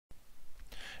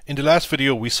In the last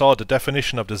video we saw the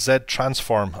definition of the Z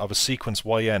transform of a sequence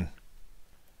yn.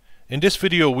 In this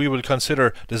video we will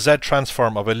consider the Z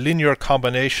transform of a linear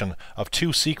combination of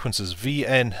two sequences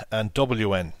Vn and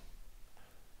Wn.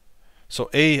 So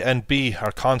A and B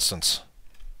are constants.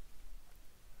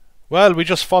 Well, we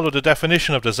just follow the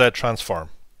definition of the Z transform.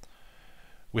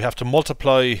 We have to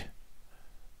multiply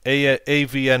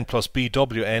AVn plus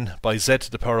BWn by z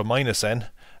to the power of minus n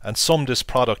and sum this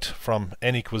product from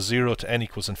n equals 0 to n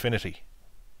equals infinity.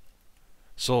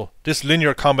 So this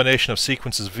linear combination of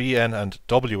sequences Vn and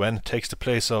Wn takes the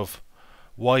place of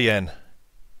yn.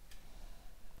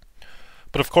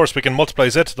 But of course we can multiply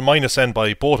z to the minus n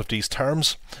by both of these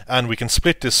terms, and we can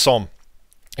split this sum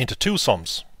into two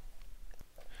sums.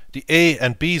 The a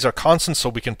and b's are constants, so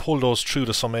we can pull those through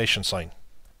the summation sign.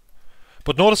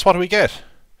 But notice what we get.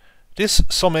 This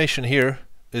summation here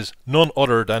is none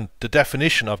other than the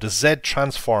definition of the Z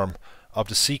transform of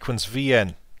the sequence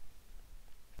Vn.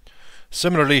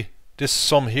 Similarly, this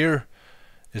sum here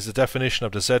is the definition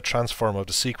of the Z transform of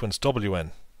the sequence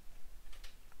Wn.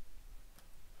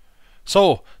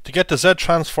 So, to get the Z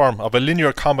transform of a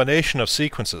linear combination of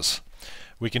sequences,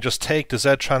 we can just take the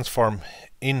Z transform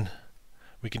in,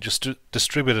 we can just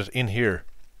distribute it in here,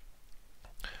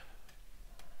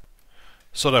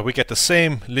 so that we get the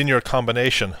same linear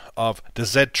combination of the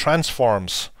Z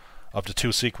transforms of the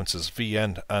two sequences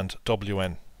Vn and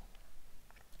Wn.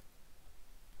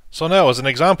 So now, as an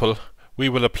example, we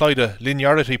will apply the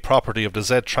linearity property of the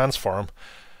Z transform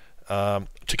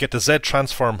to get the Z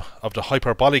transform of the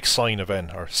hyperbolic sine of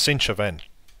n, or sinh of n.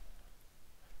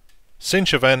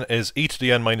 Sinh of n is e to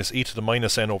the n minus e to the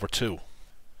minus n over 2.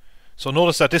 So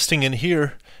notice that this thing in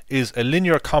here is a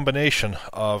linear combination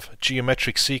of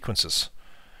geometric sequences.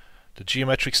 The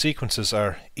geometric sequences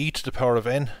are e to the power of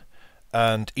n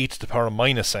and e to the power of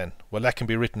minus n. Well, that can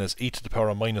be written as e to the power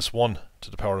of minus 1 to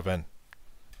the power of n.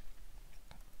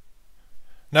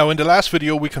 Now, in the last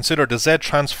video we considered the Z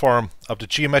transform of the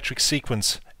geometric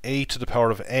sequence a to the power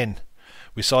of n.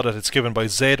 We saw that it's given by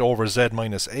z over z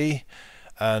minus a,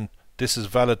 and this is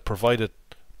valid provided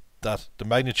that the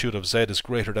magnitude of z is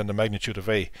greater than the magnitude of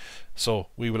a. So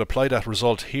we will apply that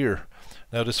result here.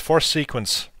 Now, this first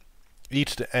sequence e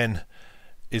to the n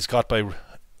is got by,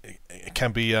 it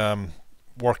can be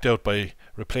worked out by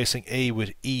replacing a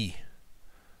with e.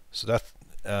 So that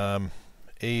a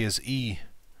is e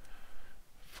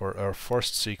for our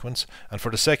first sequence, and for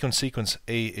the second sequence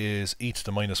a is e to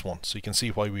the minus 1. So you can see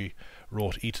why we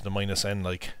wrote e to the minus n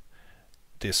like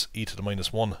this, e to the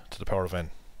minus 1 to the power of n.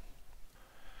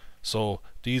 So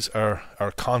these are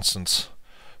our constants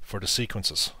for the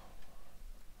sequences.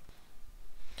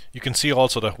 You can see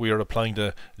also that we are applying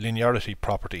the linearity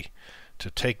property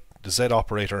to take the z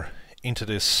operator into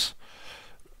this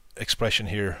expression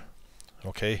here.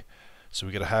 Okay, so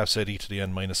we get a half z e to the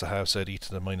n minus a half z e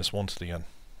to the minus 1 to the n.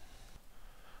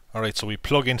 Alright, so we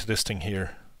plug into this thing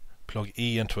here, plug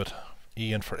e into it,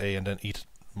 e in for a, and then e to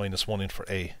minus 1 in for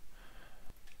a.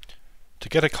 To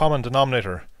get a common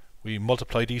denominator, we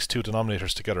multiply these two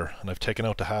denominators together, and I've taken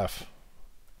out the half.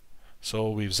 So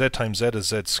we've z times z is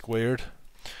z squared.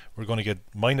 We're going to get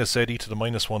minus z e to the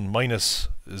minus 1 minus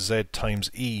z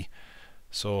times e.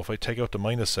 So if I take out the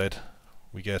minus z,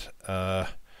 we get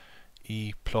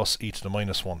e plus e to the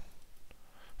minus 1.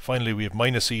 Finally, we have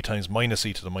minus e times minus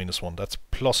e to the minus 1. That's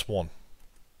plus 1.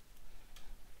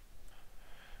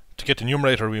 To get the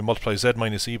numerator, we multiply z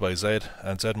minus e by z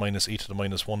and z minus e to the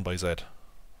minus 1 by z.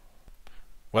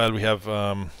 Well, we have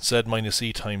z minus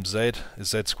e times z is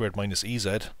z squared minus ez.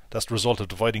 That's the result of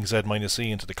dividing z minus e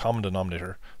into the common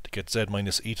denominator to get z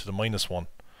minus e to the minus 1,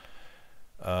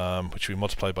 which we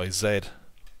multiply by z.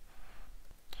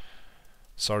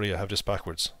 Sorry, I have this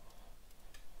backwards.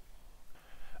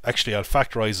 Actually, I'll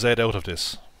factorize z out of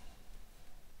this.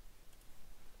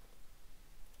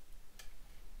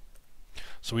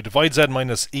 So we divide z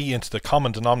minus e into the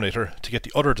common denominator to get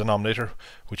the other denominator,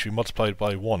 which we multiplied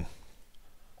by 1.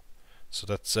 So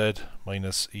that's z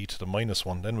minus e to the minus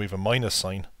 1. Then we have a minus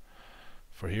sign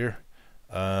for here,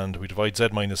 and we divide z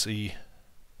minus e,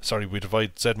 we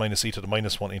divide z minus e to the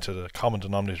minus 1 into the common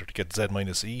denominator to get z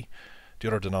minus e, the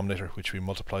other denominator, which we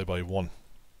multiply by 1.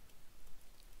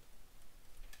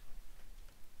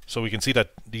 So we can see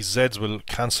that these z's will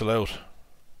cancel out,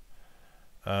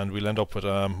 and we'll end up with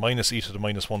minus e to the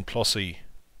minus 1 plus e.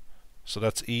 So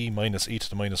that's e minus e to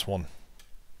the minus 1.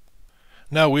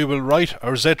 Now we will write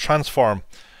our Z transform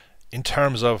in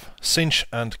terms of sinh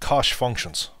and cosh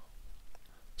functions.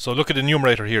 So look at the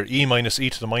numerator here, e minus e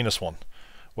to the minus 1.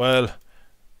 Well,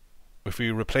 if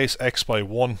we replace x by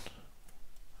 1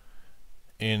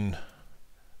 in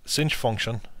sinh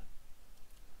function,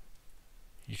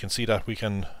 you can see that we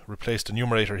can replace the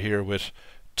numerator here with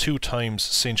 2 times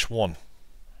sinh 1.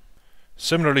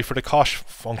 Similarly for the cosh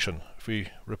function, if we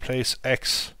replace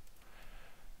x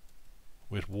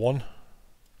with 1,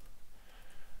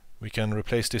 we can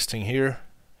replace this thing here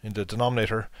in the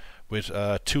denominator with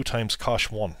 2 times cosh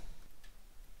 1.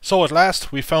 So at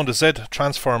last we found the z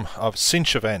transform of sinh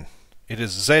of n. It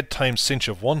is z times sinh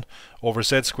of 1 over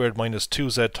z squared minus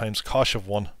 2z times cosh of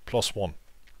 1 plus 1.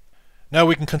 Now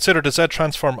we can consider the z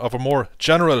transform of a more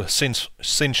general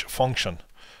sinh function,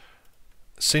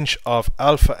 sinh of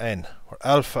alpha n, where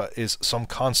alpha is some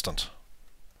constant.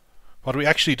 What we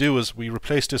actually do is we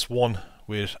replace this 1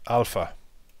 with alpha.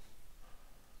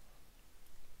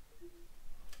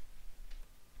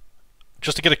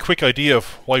 Just to get a quick idea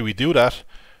of why we do that,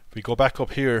 if we go back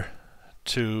up here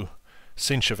to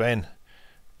sinh of n,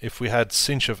 if we had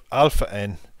sinh of alpha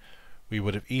n, we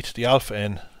would have e to the alpha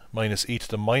n minus e to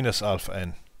the minus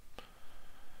alpha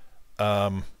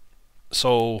n.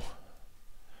 So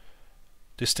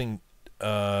this thing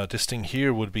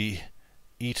here would be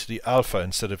e to the alpha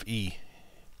instead of e,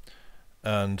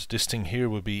 and this thing here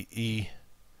would be e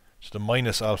to the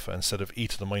minus alpha instead of e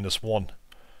to the minus 1.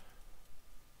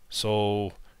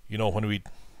 So, you know, when we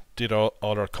did all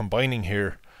our combining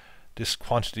here, this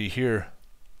quantity here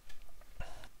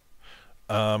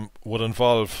would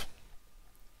involve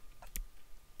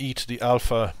e to the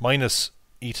alpha minus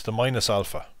e to the minus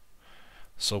alpha.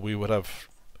 So we would have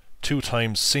 2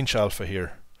 times sinh alpha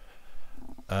here,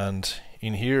 and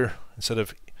in here, instead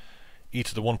of e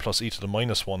to the 1 plus e to the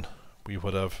minus 1, we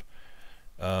would have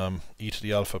e to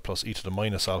the alpha plus e to the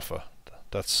minus alpha.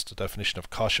 That's the definition of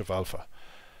cosh of alpha.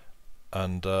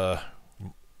 And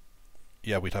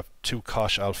yeah, we'd have 2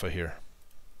 cosh alpha here.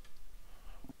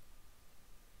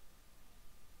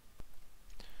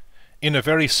 In a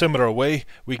very similar way,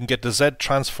 we can get the z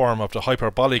transform of the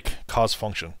hyperbolic cos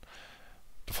function,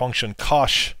 the function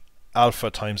cosh alpha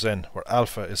times n, where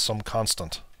alpha is some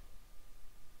constant.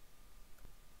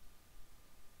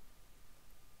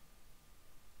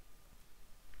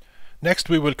 Next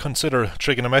we will consider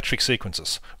trigonometric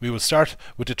sequences. We will start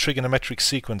with the trigonometric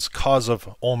sequence cos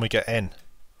of omega n.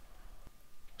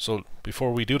 So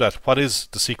before we do that, what is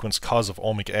the sequence cos of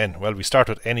omega n? Well, we start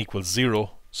with n equals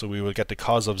 0, so we will get the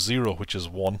cos of 0, which is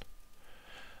 1.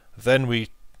 Then we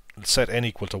set n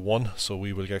equal to 1, so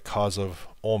we will get cos of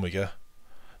omega.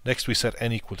 Next we set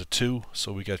n equal to 2,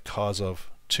 so we get cos of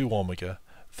 2 omega.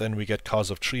 Then we get cos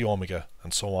of 3 omega,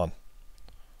 and so on.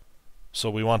 So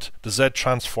we want the z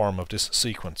transform of this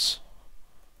sequence.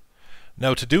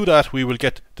 Now to do that, we will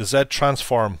get the z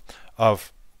transform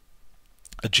of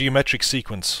a geometric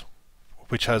sequence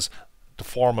which has the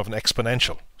form of an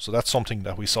exponential. So that's something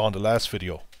that we saw in the last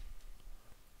video.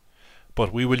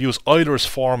 But we will use Euler's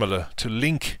formula to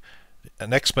link an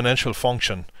exponential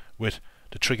function with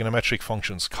the trigonometric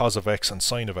functions cos of x and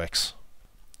sine of x.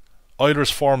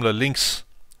 Euler's formula links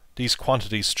these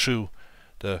quantities through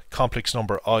the complex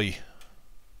number I.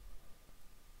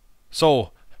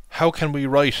 So how can we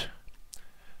write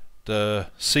the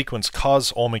sequence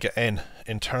cos omega n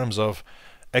in terms of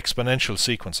exponential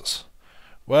sequences?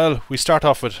 Well, we start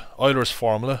off with Euler's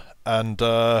formula, and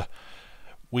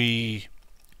we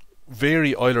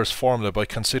vary Euler's formula by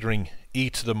considering e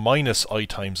to the minus I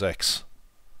times x.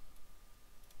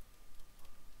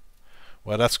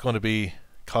 Well, that's going to be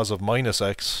cos of minus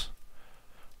x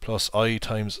plus I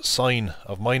times sine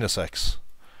of minus x.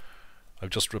 I've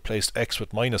just replaced x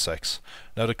with minus x.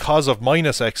 Now the cos of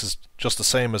minus x is just the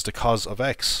same as the cos of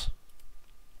x,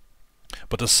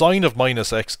 but the sine of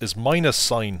minus x is minus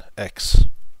sine x.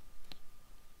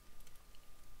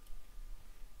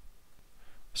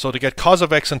 So to get cos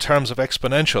of x in terms of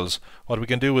exponentials, what we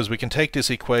can do is we can take this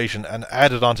equation and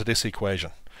add it onto this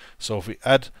equation. So if we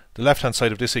add the left hand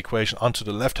side of this equation onto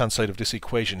the left hand side of this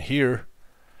equation here,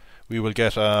 we will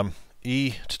get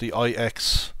e to the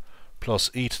ix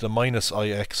plus e to the minus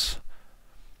ix.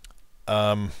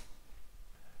 Now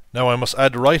I must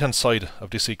add the right hand side of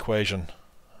this equation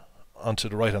onto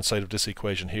the right hand side of this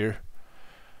equation here.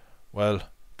 Well,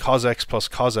 cos x plus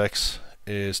cos x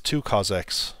is 2 cos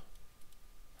x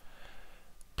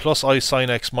plus I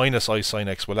sin x minus I sin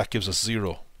x. Well, that gives us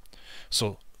 0.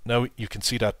 So now you can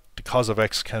see that the cos of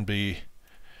x can be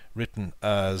written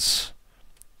as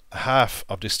a half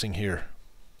of this thing here.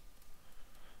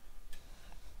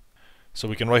 So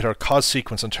we can write our cos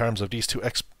sequence in terms of these two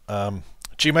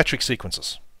geometric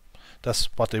sequences. That's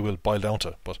what they will boil down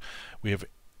to. But we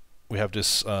have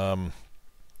this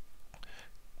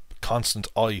constant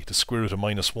I, the square root of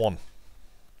minus 1.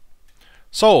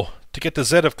 So to get the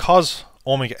z of cos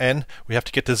omega n, we have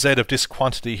to get the z of this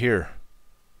quantity here.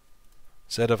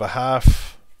 Z of a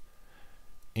half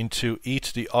into e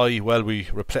to the I. Well,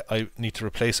 I need to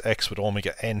replace x with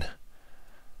omega n,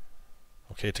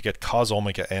 okay, to get cos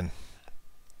omega n.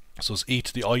 So it's e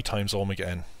to the I times omega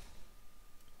n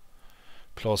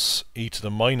plus e to the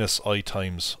minus I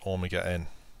times omega n.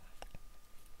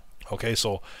 Okay,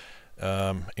 so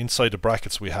inside the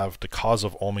brackets we have the cos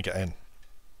of omega n.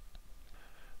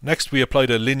 Next we apply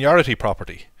the linearity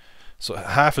property. So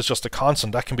half is just a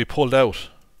constant that can be pulled out,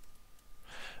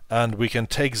 and we can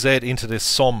take z into this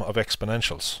sum of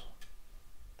exponentials.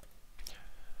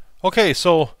 Okay,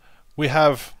 so we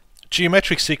have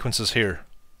geometric sequences here.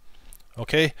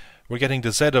 Okay, we're getting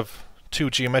the z of two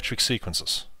geometric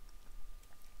sequences,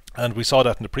 and we saw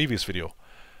that in the previous video.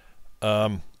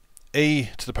 A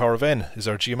to the power of n is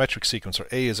our geometric sequence, or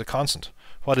a is a constant.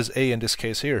 What is a in this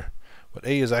case here? Well,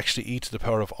 a is actually e to the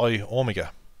power of I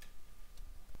omega.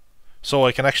 So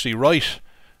I can actually write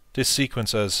this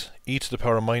sequence as e to the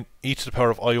power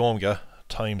of I omega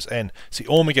times n. See,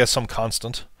 omega is some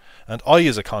constant, and I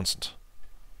is a constant.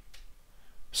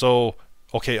 So,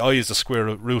 okay, I is the square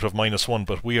root of -1,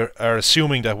 but we are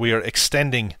assuming that we are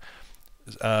extending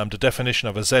the definition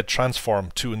of a z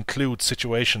transform to include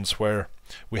situations where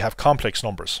we have complex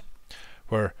numbers,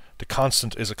 where the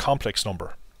constant is a complex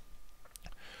number.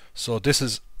 So this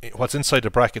is what's inside the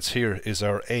brackets here is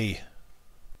our a.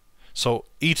 So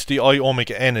e to the I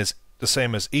omega n is the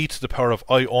same as e to the power of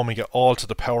I omega all to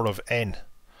the power of n.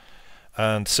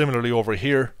 And similarly over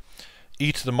here,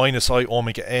 e to the minus I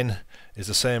omega n is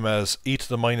the same as e to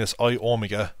the minus I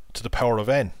omega to the power of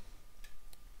n.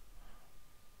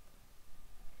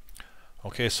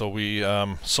 Okay, so we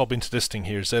sub into this thing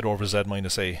here, z over z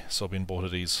minus a, sub in both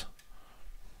of these.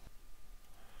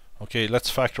 Okay,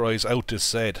 let's factorize out this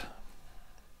z.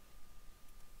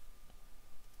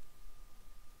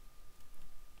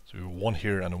 So we have 1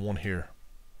 here and a 1 here.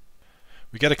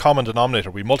 We get a common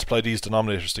denominator. We multiply these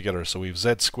denominators together. So we have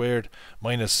z squared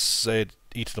minus z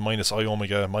e to the minus I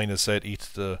omega minus z e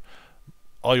to the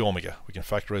I omega. We can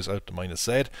factorize out the minus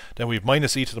z. Then we have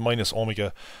minus e to the minus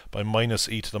omega by minus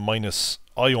e to the minus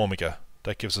I omega.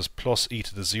 That gives us plus e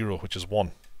to the 0, which is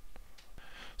 1.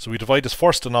 So we divide this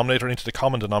first denominator into the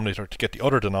common denominator to get the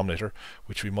other denominator,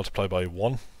 which we multiply by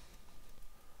 1.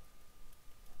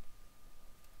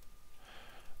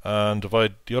 And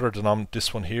divide the other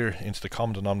this one here into the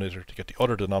common denominator to get the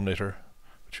other denominator,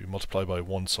 which we multiply by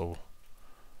 1. So you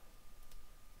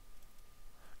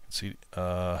can see.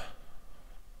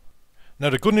 Now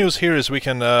the good news here is we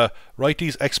can write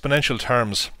these exponential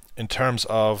terms in terms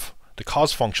of the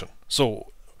cos function.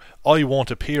 So I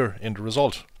won't appear in the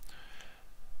result.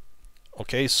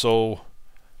 Okay, so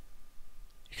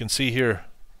you can see here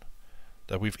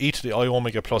that we've e to the I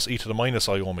omega plus e to the minus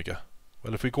I omega.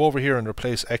 Well, if we go over here and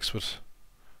replace x with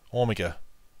omega,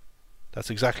 that's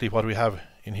exactly what we have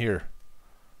in here.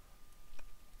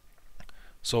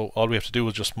 So all we have to do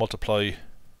is just multiply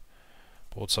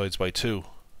both sides by 2.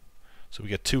 So we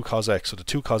get 2 cos x. So the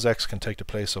 2 cos x can take the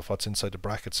place of what's inside the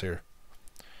brackets here.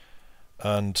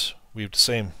 And we have the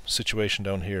same situation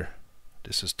down here.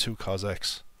 This is 2 cos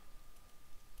x.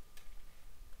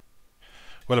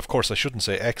 Well, of course, I shouldn't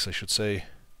say x, I should say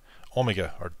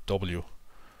omega, or w.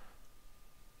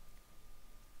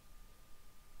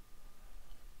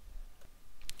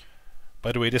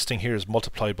 By the way, this thing here is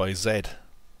multiplied by z.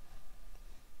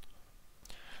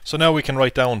 So now we can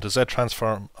write down the z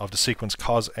transform of the sequence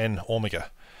cos n omega.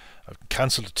 I've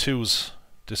cancelled the 2's,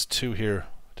 this 2 here,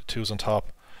 the 2's on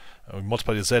top, and we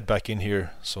multiply the z back in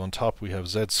here. So on top we have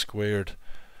z squared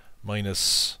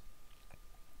minus,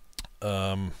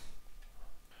 I'm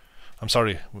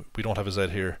sorry, we don't have a z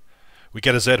here. We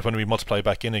get a z when we multiply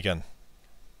back in again.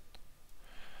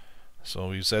 So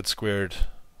we have z squared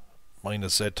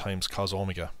minus z times cos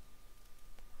omega.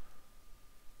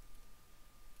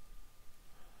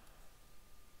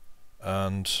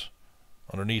 And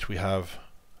underneath we have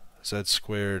z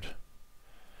squared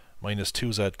minus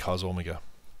 2z cos omega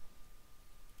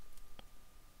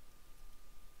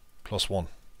plus 1.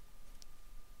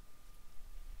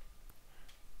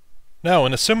 Now,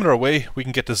 in a similar way, we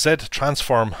can get the z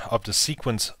transform of the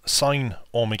sequence sine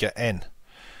omega n.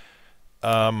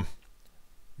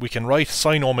 We can write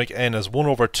sine omega n as 1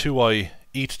 over 2i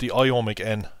e to the I omega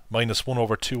n minus 1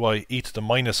 over 2i e to the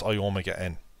minus I omega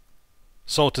n.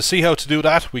 So to see how to do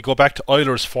that, we go back to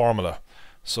Euler's formula.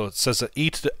 So it says that e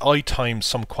to the I times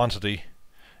some quantity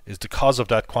is the cos of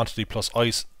that quantity plus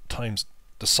I times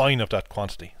the sine of that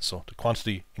quantity. So the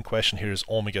quantity in question here is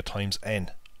omega times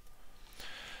n.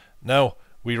 Now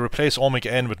we replace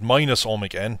omega n with minus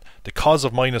omega n. The cos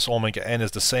of minus omega n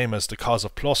is the same as the cos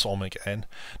of plus omega n.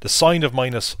 The sine of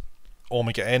minus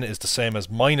omega n is the same as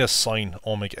minus sine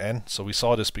omega n. So we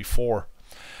saw this before.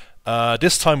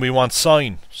 This time we want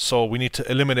sine, so we need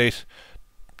to eliminate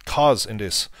cos in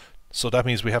this. So that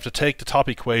means we have to take the top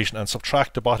equation and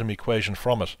subtract the bottom equation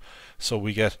from it. So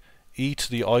we get e to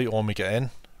the I omega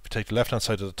n. If we take the left hand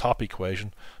side of the top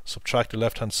equation, subtract the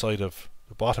left hand side of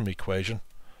the bottom equation,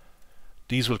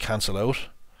 these will cancel out.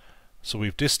 So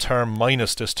we've this term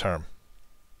minus this term.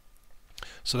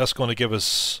 So that's going to give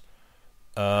us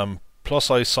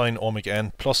plus I sine omega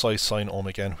n plus I sine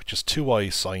omega n, which is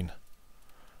 2i sine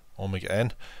omega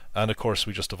n. And of course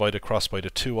we just divide across by the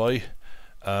 2i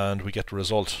and we get the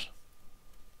result.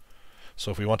 So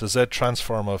if we want a z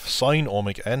transform of sine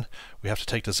omega n, we have to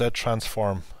take the z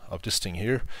transform of this thing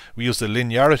here. We use the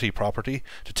linearity property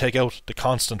to take out the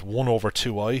constant 1 over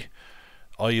 2i.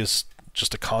 I is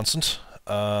just a constant.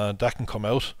 That can come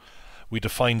out. We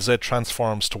define z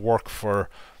transforms to work for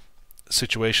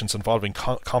situations involving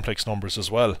complex numbers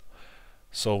as well.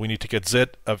 So we need to get z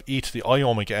of e to the I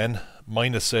omega n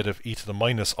minus z of e to the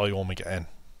minus I omega n.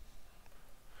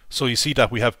 So you see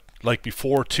that we have, like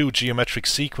before, two geometric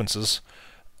sequences.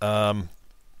 In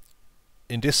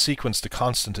this sequence the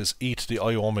constant is e to the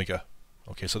I omega.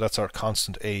 Okay, so that's our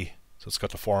constant a. So it's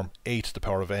got the form a to the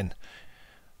power of n.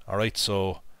 Alright,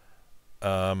 so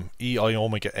e I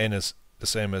omega n is the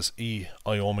same as e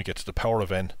I omega to the power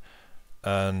of n,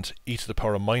 and e to the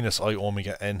power of minus I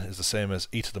omega n is the same as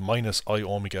e to the minus I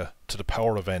omega to the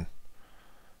power of n.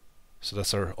 So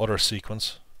that's our other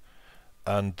sequence.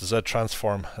 And the z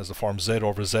transform has the form z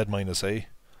over z minus a.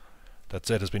 That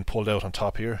z has been pulled out on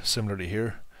top here. Similarly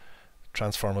here,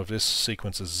 transform of this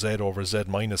sequence is z over z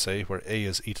minus a, where a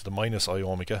is e to the minus I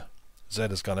omega. Z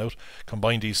has gone out.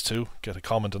 Combine these two, get a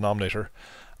common denominator,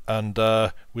 and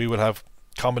we will have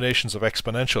combinations of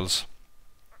exponentials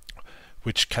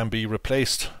which can be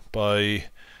replaced by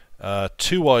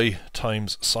 2i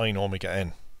times sine omega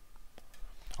n,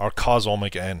 or cos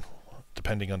omega n,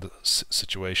 depending on the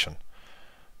situation.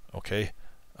 Okay,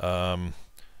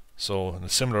 so in a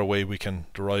similar way we can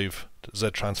derive the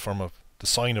z transform of the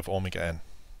sine of omega n.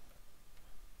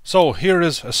 So here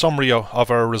is a summary of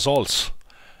our results,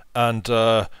 and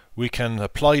we can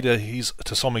apply these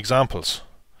to some examples.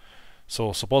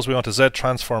 So suppose we want a z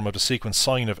transform of the sequence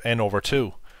sine of n over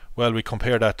 2. Well, we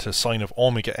compare that to sine of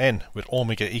omega n with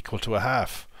omega equal to a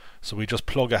half. So we just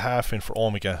plug a half in for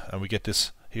omega and we get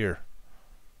this here.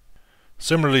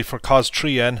 Similarly for cos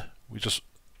 3n, we just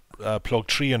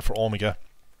plug 3 in for omega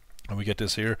and we get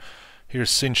this here. Here's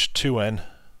sinh 2n.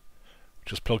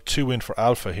 Just plug 2 in for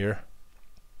alpha here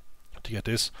to get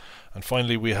this. And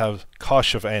finally we have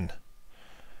cosh of n.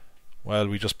 Well,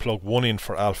 we just plug 1 in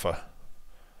for alpha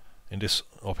in this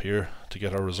up here to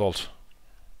get our result.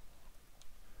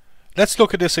 Let's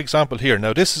look at this example here.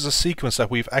 Now this is a sequence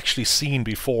that we've actually seen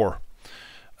before.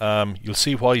 You'll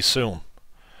see why soon.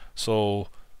 So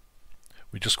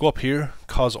we just go up here,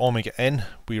 cos omega n,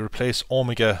 we replace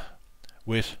omega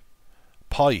with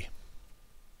pi.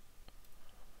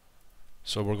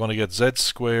 So we're going to get z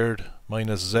squared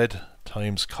minus z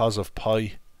times cos of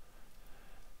pi,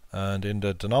 and in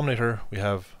the denominator we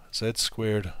have z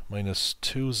squared minus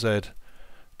 2z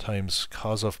times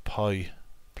cos of pi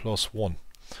plus 1.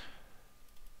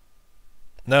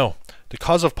 Now the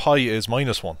cos of pi is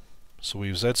minus 1, so we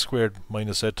have z squared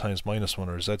minus z times minus 1,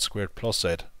 or z squared plus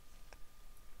z.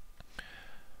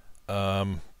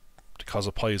 The cos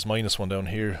of pi is minus 1 down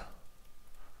here.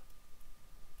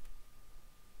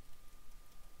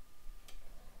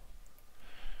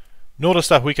 Notice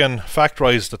that we can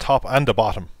factorize the top and the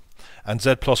bottom, and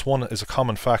z plus 1 is a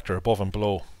common factor above and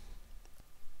below.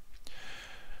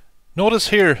 Notice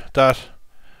here that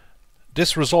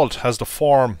this result has the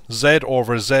form z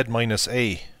over z minus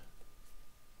a.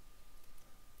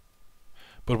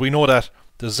 But we know that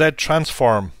the z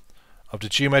transform of the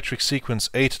geometric sequence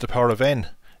a to the power of n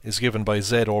is given by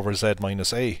z over z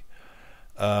minus a.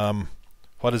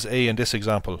 What is a in this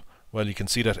example? Well, you can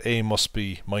see that a must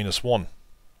be minus 1.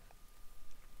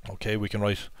 Okay, we can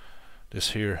write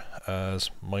this here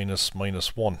as minus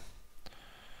 1.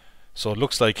 So it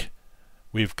looks like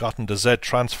we've gotten the z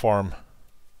transform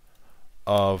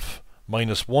of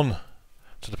minus 1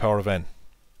 to the power of n.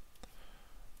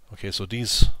 Okay, so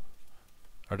these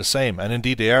are the same, and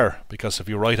indeed they are, because if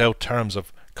you write out terms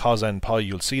of cos n pi,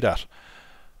 you'll see that.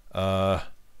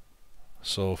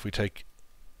 So if we take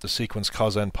the sequence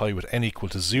cos n pi with n equal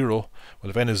to 0,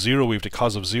 well, if n is 0, we have the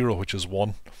cos of 0, which is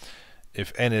 1.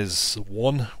 If n is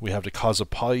 1, we have the cos of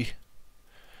pi.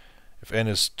 If n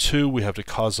is 2, we have the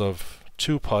cos of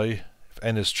 2 pi. If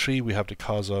n is 3, we have the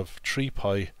cos of 3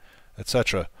 pi,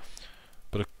 etc.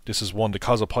 but this is 1. The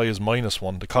cos of pi is minus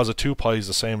 1. The cos of 2 pi is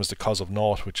the same as the cos of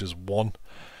 0, which is 1.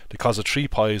 The cos of 3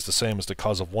 pi is the same as the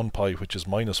cos of 1 pi, which is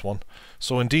minus 1.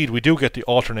 So indeed, we do get the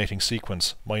alternating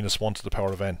sequence, minus 1 to the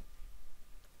power of n.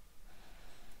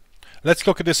 Let's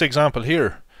look at this example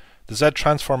here. The z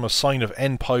transform of sine of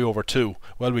n pi over 2.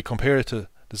 Well, we compare it to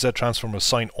the z transform of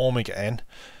sine omega n.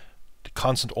 The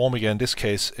constant omega in this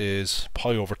case is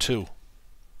pi over 2.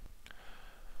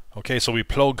 Okay, so we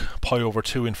plug pi over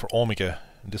 2 in for omega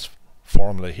in this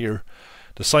formula here.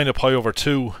 The sine of pi over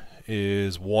 2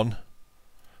 is 1.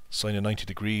 Sine of 90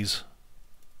 degrees.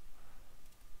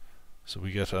 So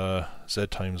we get z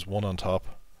times 1 on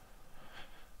top.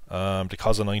 The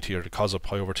cos of 90, or the cos of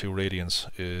pi over 2 radians,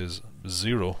 is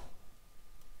 0.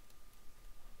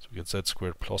 So we get z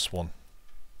squared plus 1.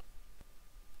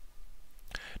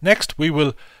 Next, we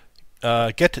will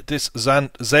get this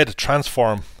z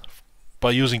transform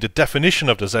by using the definition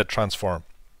of the z transform.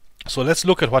 So let's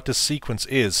look at what this sequence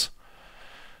is.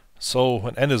 So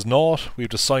when n is 0, we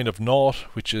have the sine of 0,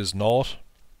 which is 0.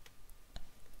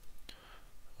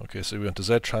 Okay, so we want the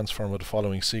z transform of the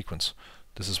following sequence.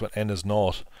 This is when n is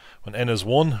 0. When n is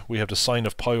 1, we have the sine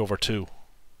of pi over 2.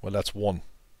 Well, that's 1.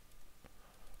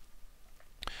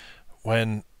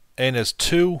 When n is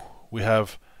 2, we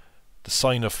have the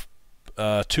sine of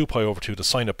 2 pi over 2, the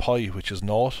sine of pi, which is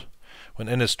 0. When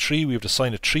n is 3, we have the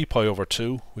sine of 3 pi over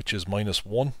 2, which is minus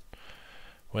 1.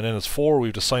 When n is 4, we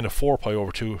have the sine of 4 pi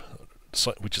over 2,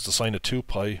 which is the sine of 2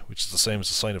 pi, which is the same as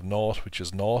the sine of 0, which is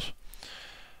 0.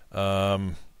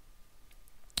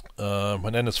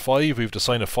 When n is 5, we have the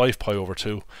sine of 5 pi over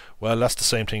 2. Well, that's the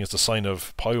same thing as the sine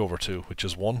of pi over 2, which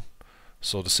is 1.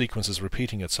 So the sequence is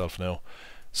repeating itself now.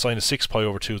 Sine of 6 pi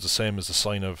over 2 is the same as the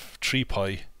sine of 3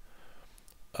 pi.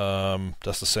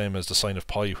 That's the same as the sine of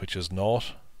pi, which is 0.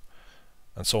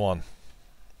 And so on.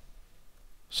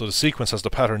 So the sequence has the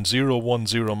pattern 0, 1,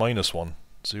 0, minus 1,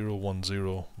 0, 1,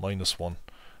 0, minus 1,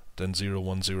 then 0,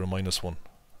 1, 0, minus 1,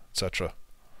 etc.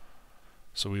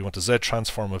 So we want the z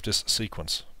transform of this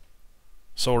sequence.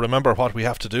 So remember what we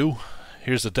have to do.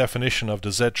 Here's the definition of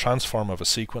the z transform of a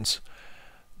sequence.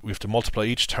 We have to multiply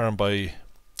each term by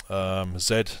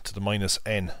z to the minus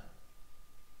n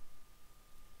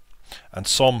and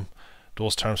sum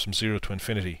those terms from 0 to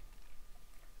infinity.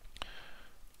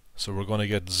 So we're going to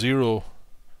get 0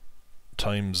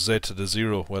 times z to the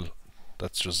 0, well,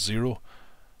 that's just 0.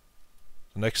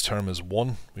 The next term is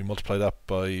 1. We multiply that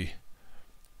by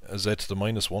z to the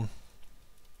minus 1.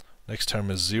 Next term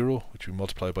is 0, which we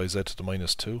multiply by z to the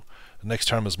minus 2. The next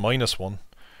term is minus 1,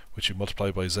 which we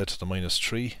multiply by z to the minus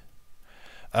 3.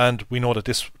 And we know that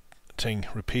this thing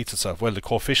repeats itself. Well, the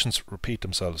coefficients repeat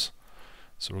themselves.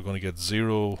 So we're going to get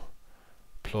 0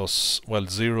 plus, well,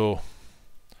 0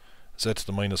 z to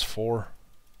the minus 4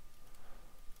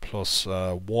 plus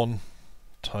 1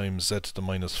 times z to the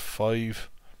minus 5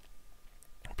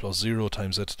 plus 0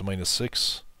 times z to the minus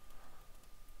 6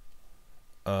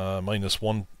 minus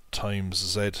 1 times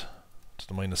z to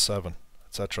the minus 7,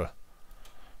 etc.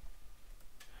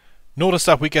 Notice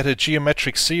that we get a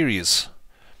geometric series.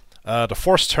 The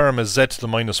first term is z to the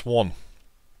minus 1.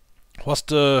 What's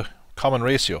the common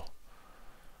ratio?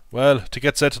 Well, to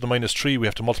get z to the minus 3, we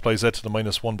have to multiply z to the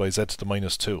minus 1 by z to the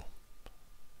minus 2.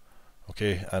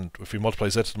 Okay, and if we multiply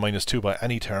z to the minus 2 by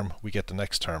any term, we get the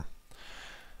next term.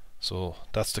 So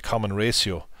that's the common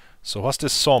ratio. So what's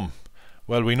this sum?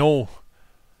 Well, we know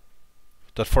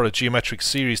that for a geometric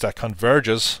series that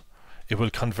converges, it will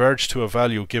converge to a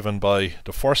value given by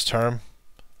the first term,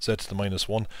 z to the minus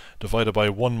 1, divided by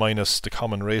 1 minus the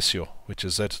common ratio, which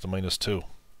is z to the minus 2.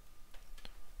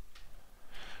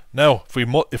 Now,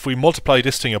 if we multiply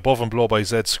this thing above and below by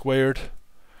z squared,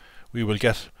 we will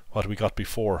get what we got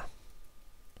before.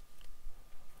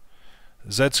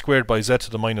 Z squared by z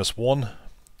to the minus 1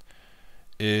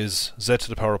 is z to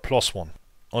the power of plus 1.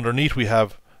 Underneath we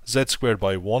have z squared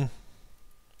by 1.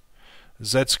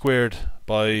 Z squared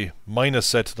by minus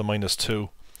z to the minus 2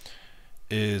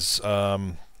 is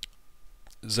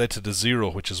z to the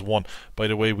 0, which is 1. By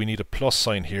the way, we need a plus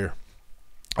sign here.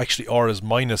 Actually, r is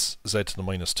minus z to the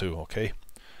minus 2, okay?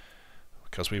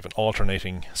 Because we have an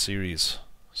alternating series.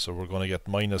 So we're going to get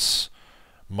minus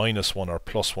 1 or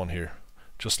plus 1 here,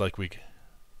 just like we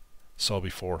saw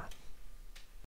before.